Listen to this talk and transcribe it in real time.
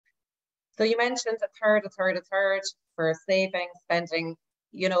So you mentioned a third for saving, spending.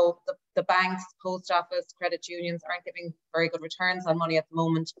 The banks, post office, credit unions aren't giving very good returns on money at the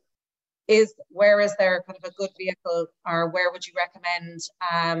moment. Where is there kind of a good vehicle, or where would you recommend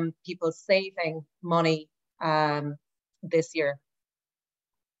people saving money this year?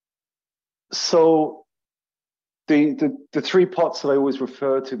 So the three pots that I always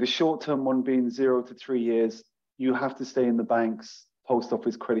refer to, the short-term one being 0 to 3 years, you have to stay in the banks, post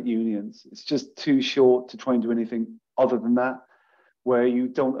office, credit unions. It's just too short to try and do anything other than that, where you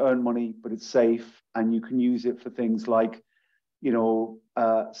don't earn money, but it's safe and you can use it for things like,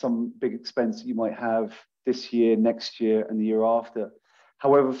 some big expense that you might have this year, next year, and the year after.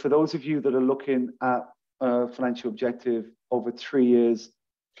 However, for those of you that are looking at a financial objective over 3 years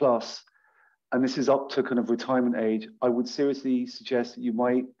plus, and this is up to kind of retirement age, I would seriously suggest that you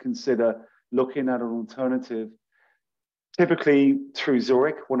might consider looking at an alternative. Typically through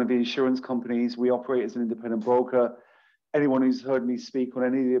Zurich, one of the insurance companies, we operate as an independent broker. Anyone who's heard me speak on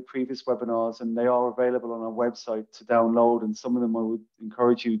any of the previous webinars, and they are available on our website to download, and some of them I would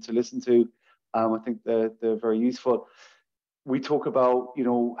encourage you to listen to. I think they're very useful. We talk about,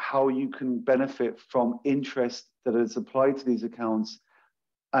 how you can benefit from interest that is applied to these accounts.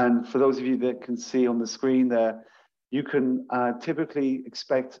 And for those of you that can see on the screen there, you can typically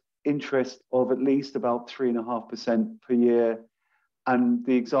expect interest of at least about 3.5% per year. And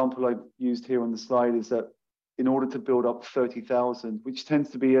the example I've used here on the slide is that in order to build up 30,000, which tends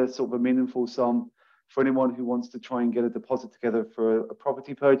to be a sort of a meaningful sum for anyone who wants to try and get a deposit together for a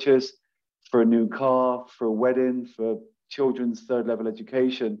property purchase, for a new car, for a wedding, for children's third level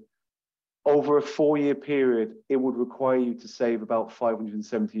education, over a 4-year period, it would require you to save about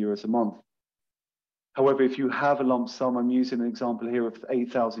 570 euros a month. However, if you have a lump sum, I'm using an example here of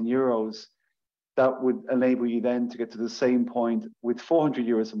 8,000 euros, that would enable you then to get to the same point with 400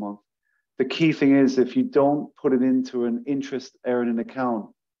 euros a month. The key thing is, if you don't put it into an interest earning account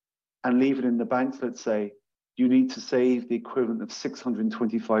and leave it in the banks, let's say, you need to save the equivalent of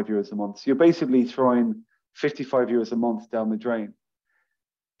 625 euros a month. So you're basically throwing 55 euros a month down the drain.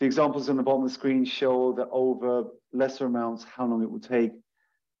 The examples on the bottom of the screen show that over lesser amounts, how long it will take.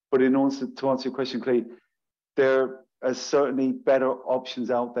 But in order to answer your question, Clay, there are certainly better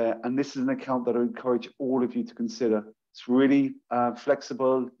options out there. And this is an account that I encourage all of you to consider. It's really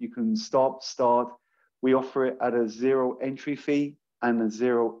flexible. You can stop, start. We offer it at a 0 entry fee and a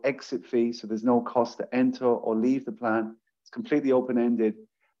 0 exit fee. So there's no cost to enter or leave the plan. It's completely open-ended.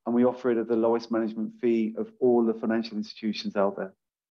 And we offer it at the lowest management fee of all the financial institutions out there.